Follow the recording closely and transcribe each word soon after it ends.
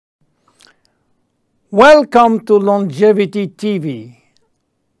Welcome to Longevity TV.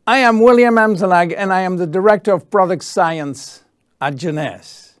 I am William Amzalag and I am the Director of Product Science at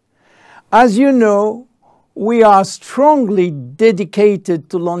wejeunesse. As you know, we are strongly dedicated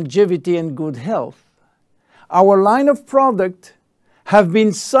to longevity and good health. Our line of products have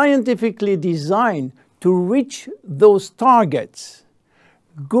been scientifically designed to reach those targets.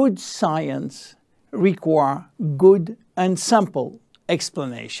 Good science requires good and simple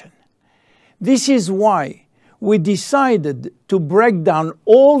explanation. This is why we decided to break down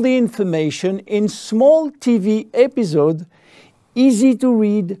all the information in small TV episodes, easy to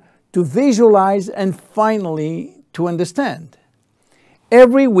read, to visualize, and finally to understand.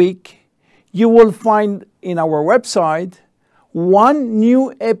 Every week, you will find in our website one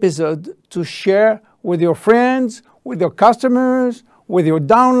new episode to share with your friends, with your customers, with your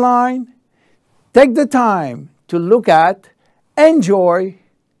downline. Take the time to look at, enjoy,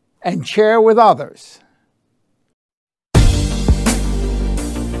 and share with others.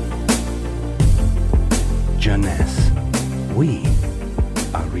 Jeunesse. We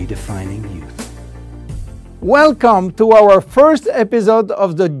are redefining youth. Welcome to our first episode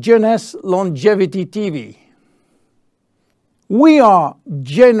of the Jeunesse Longevity TV. We are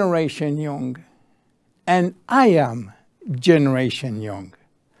Generation Young, and I am Generation Young.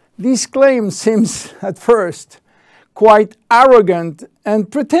 This claim seems at first quite arrogant and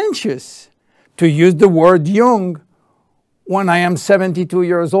pretentious to use the word young when I am 72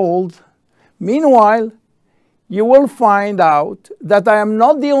 years old. Meanwhile, you will find out that I am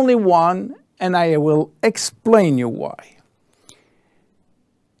not the only one, and I will explain you why.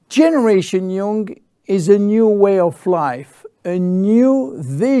 Generation Young is a new way of life, a new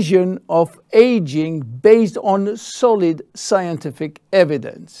vision of aging based on solid scientific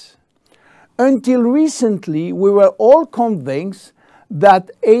evidence. Until recently, we were all convinced that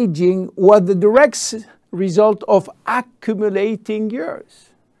aging was the direct result of accumulating years,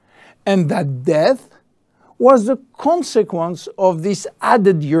 and that death was the consequence of these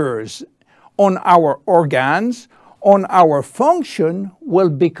added years on our organs, on our function, will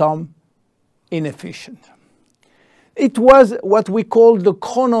become inefficient. It was what we call the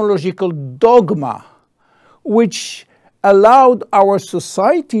chronological dogma, which allowed our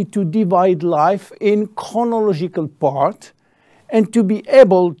society to divide life in chronological parts and to be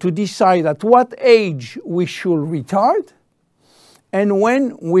able to decide at what age we should retire and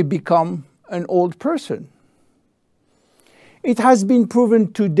when we become an old person. It has been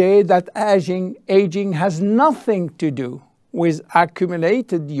proven today that aging has nothing to do with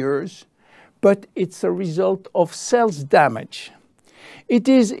accumulated years, but it's a result of cells damage. It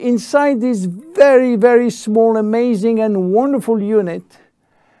is inside this very, very small, amazing, and wonderful unit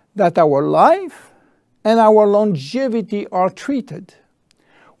that our life and our longevity are treated.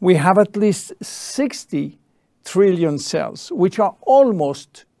 We have at least 60 trillion cells, which are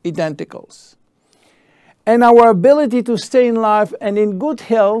almost identical. And our ability to stay in life and in good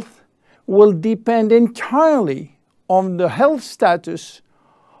health will depend entirely on the health status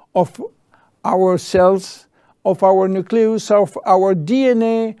of our cells, of our nucleus, of our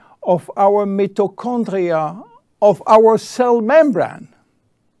DNA, of our mitochondria, of our cell membrane.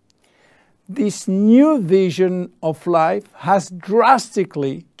 This new vision of life has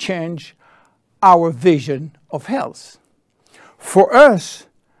drastically changed our vision of health. For us,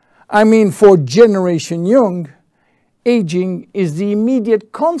 for Generation Young, aging is the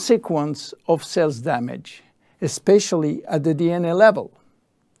immediate consequence of cells damage, especially at the DNA level.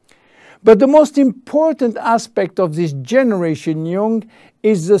 But the most important aspect of this Generation Young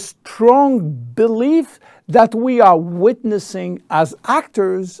is the strong belief that we are witnessing as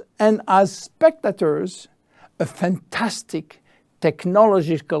actors and as spectators a fantastic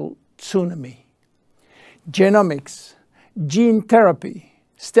technological tsunami. Genomics, gene therapy,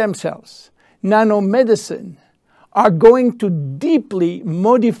 stem cells, nanomedicine are going to deeply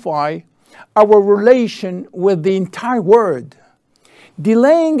modify our relation with the entire world.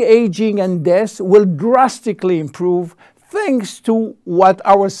 Delaying aging and death will drastically improve thanks to what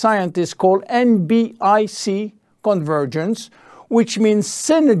our scientists call NBIC convergence, which means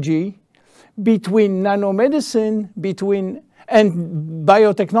synergy between nanomedicine, and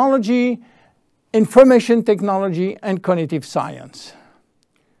biotechnology, information technology, and cognitive science.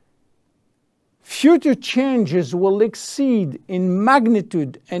 Future changes will exceed in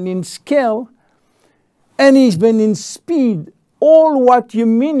magnitude and in scale, and even in speed, all what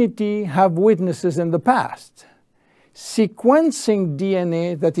humanity have witnessed in the past. Sequencing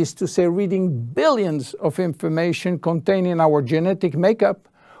DNA, that is to say reading billions of information contained in our genetic makeup,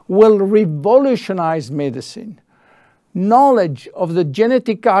 will revolutionize medicine. knowledge of the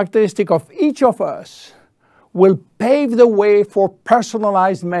genetic characteristic of each of us will pave the way for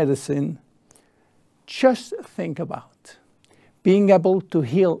personalized medicine. Just think about being able to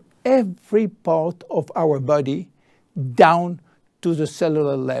heal every part of our body down to the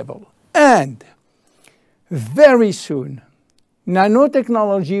cellular level. And very soon,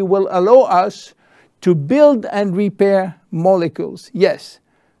 nanotechnology will allow us to build and repair molecules. Yes,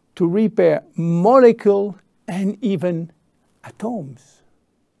 to repair molecules and even atoms.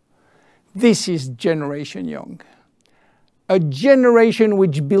 This is Generation Young, a generation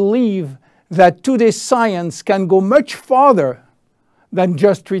which believes that today's science can go much farther than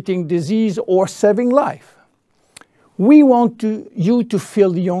just treating disease or saving life. We want you to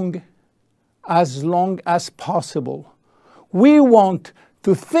feel young as long as possible. We want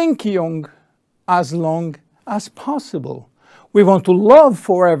to think young as long as possible. We want to love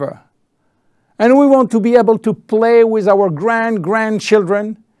forever. And we want to be able to play with our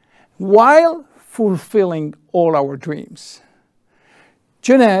grandchildren while fulfilling all our dreams.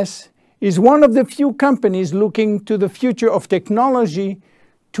 Jeunesse is one of the few companies looking to the future of technology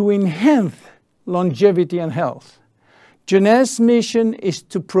to enhance longevity and health. Jeunesse's mission is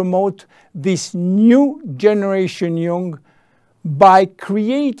to promote this new Generation Young by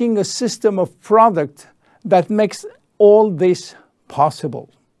creating a system of products that makes all this possible.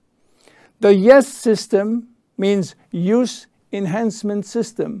 The YES system means Youth Enhancement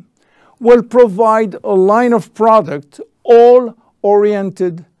System, will provide a line of products all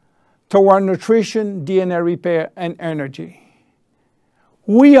oriented toward nutrition, DNA repair, and energy.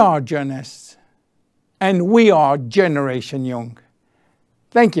 We are Jeunesse, and we are Generation Young.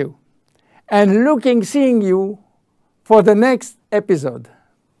 Thank you, and seeing you for the next episode.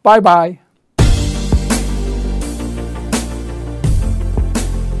 Bye-bye.